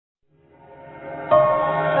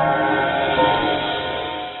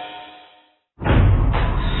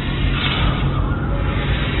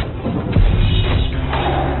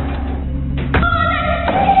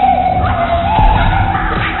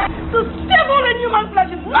human flesh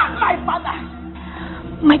is not my father.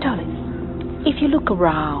 My darling, if you look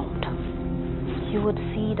around, you would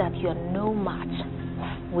see that you're no match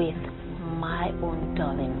with my own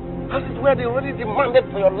darling. That is where they already demanded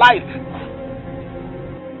for your life.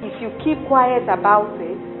 If you keep quiet about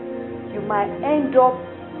it, you might end up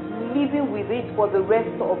living with it for the rest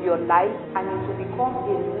of your life, and it will become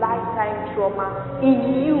a lifetime trauma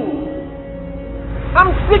in you. I'm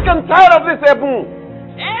sick and tired of this, Ebu.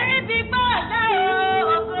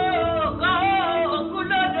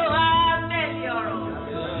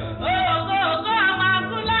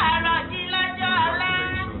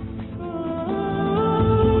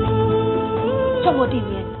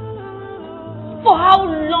 For how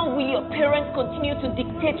long will your parents continue to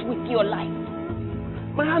dictate with your life?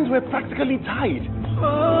 My hands were practically tied.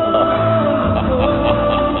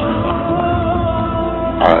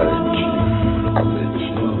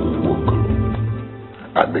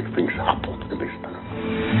 I make things happen in this town.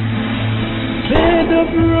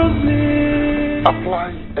 Apply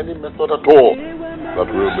any method at all that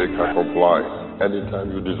will make her comply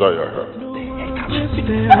anytime you desire her.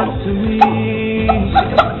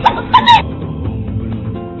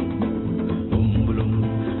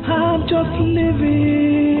 I'm just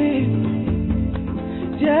living,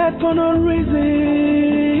 yet for no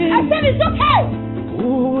reason. I said it's okay. Who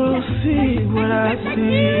will see what I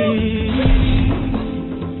see?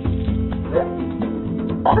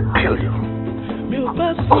 I'll kill you.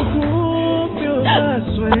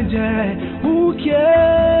 Who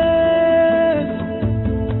cares?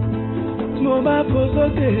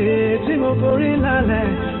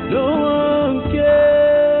 No one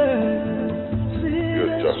cares.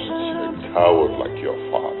 You're just a coward like your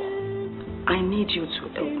father. I need you to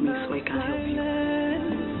help me so I can help you.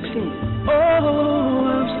 Please. Oh,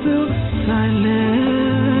 I'm still silent.